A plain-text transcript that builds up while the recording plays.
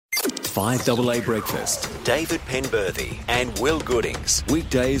5AA Breakfast. David Penberthy and Will Goodings.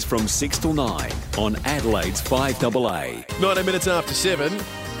 Weekdays from 6 till 9 on Adelaide's 5AA. 19 minutes after 7.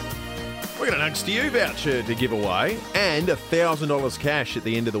 We've got an Uggs to You voucher to give away and $1,000 cash at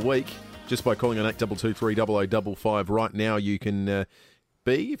the end of the week just by calling on 8223 0055 right now. You can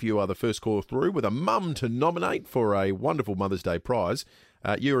be, if you are the first caller through, with a mum to nominate for a wonderful Mother's Day prize.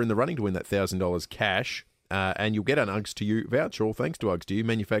 You're in the running to win that $1,000 cash. And you'll get an Uggs to You voucher, all thanks to Uggs to You,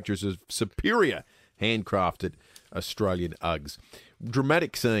 manufacturers of superior handcrafted Australian Uggs.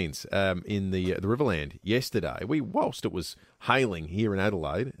 Dramatic scenes in the Riverland yesterday. Whilst it was hailing here in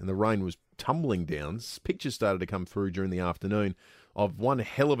Adelaide and the rain was tumbling down, pictures started to come through during the afternoon of one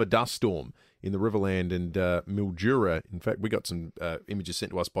hell of a dust storm in the Riverland and Mildura. In fact, we got some images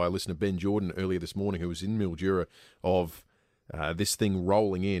sent to us by a listener, Ben Jordan, earlier this morning, who was in Mildura, of this thing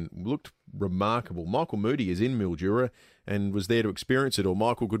rolling in. Looked remarkable. Michael Moody is in Mildura and was there to experience it all.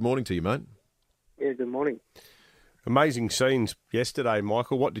 Michael, good morning to you, mate. Yeah, good morning. Amazing scenes yesterday,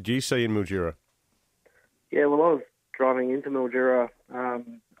 Michael. What did you see in Mildura? Yeah, well, I was driving into Mildura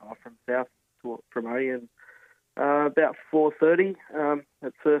from south from Odeon about 4:30.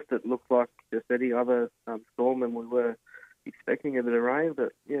 At first, it looked like just any other storm, and we were expecting a bit of rain.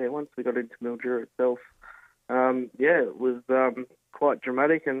 But yeah, once we got into Mildura itself, it was quite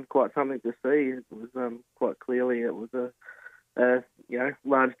dramatic and quite something to see. It was quite clearly it was a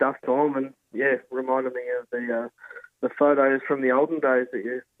large dust storm, and reminded me of the photos from the olden days that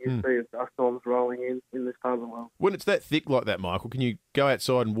you see of dust storms rolling in this part of the world. When it's that thick like that, Michael, can you go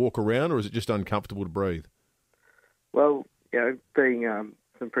outside and walk around, or is it just uncomfortable to breathe? Well, being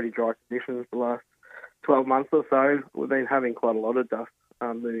some pretty dry conditions the last 12 months or so, we've been having quite a lot of dust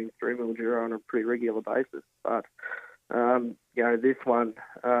moving through Mildura on a pretty regular basis. But, this one,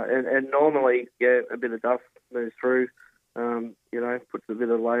 and normally, a bit of dust moves through, puts a bit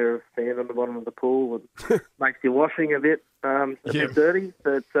of layer of sand on the bottom of the pool and makes your washing a bit bit dirty.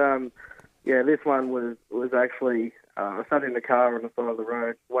 But, this one was actually, I sat in the car on the side of the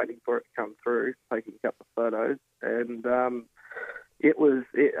road waiting for it to come through, taking a couple of photos, and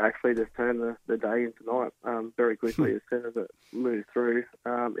it actually just turned the day into night very quickly as soon as it moved through.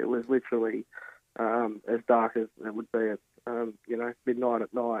 It was literally as dark as it would be at midnight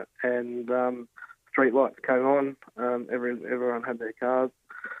at night, and street lights came on. Everyone had their cars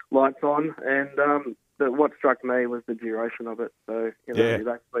lights on, and what struck me was the duration of it. So it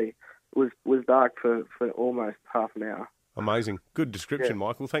actually was dark for almost half an hour. Amazing, good description,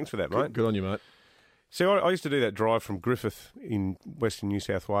 Michael. Thanks for that, mate. Good on you, mate. See, I used to do that drive from Griffith in Western New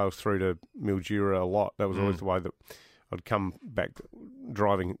South Wales through to Mildura a lot. That was always the way that I'd come back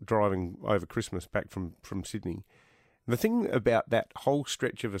driving over Christmas back from Sydney. The thing about that whole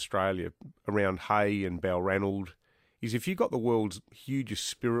stretch of Australia around Hay and Balranald is if you got the world's hugest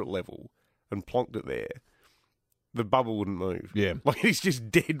spirit level and plonked it there, the bubble wouldn't move. Yeah. Like it's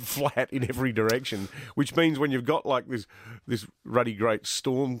just dead flat in every direction, which means when you've got like this ruddy great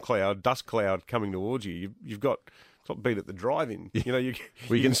storm cloud, dust cloud coming towards you, you've got beat at the drive-in. You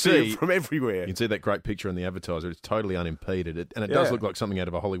can see it from everywhere. You can see that great picture on the advertiser. It's totally unimpeded, and it does look like something out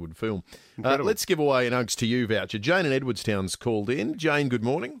of a Hollywood film. Let's give away an Uggs to You voucher. Jane in Edwardstown's called in. Jane, good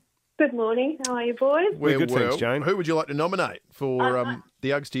morning. Good morning. How are you, boys? We're good, thanks, Jane. Who would you like to nominate for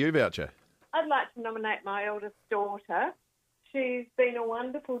the Uggs to You voucher? I'd like to nominate my eldest daughter. She's been a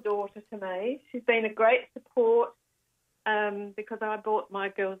wonderful daughter to me. She's been a great support because I brought my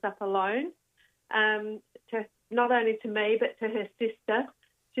girls up alone, not only to me but to her sister.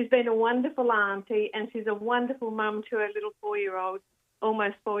 She's been a wonderful auntie, and she's a wonderful mum to her little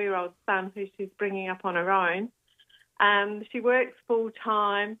almost 4-year-old son who she's bringing up on her own. She works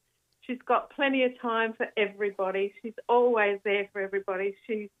full-time. She's got plenty of time for everybody. She's always there for everybody.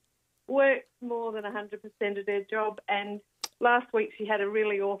 She works more than 100% of her job, and last week she had a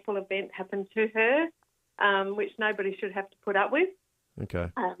really awful event happen to her, which nobody should have to put up with. Okay.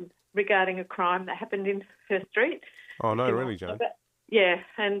 Regarding a crime that happened in her street. Oh, no, really, Jane?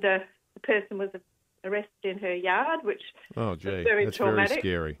 And the person was arrested in her yard, which was very that's traumatic.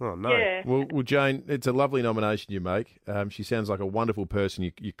 Very scary. Oh, no. Yeah. Well, Jane, it's a lovely nomination you make. She sounds like a wonderful person.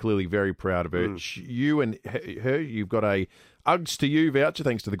 You're clearly very proud of her. You and her, you've got a Uggs to You voucher,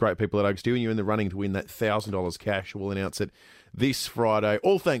 thanks to the great people at Uggs to You, and you're in the running to win that $1,000 cash. We'll announce it this Friday.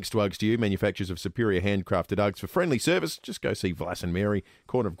 All thanks to Uggs to You, manufacturers of superior handcrafted Uggs. For friendly service, just go see Vlass and Mary,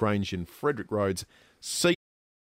 corner of Grange and Frederick Roads.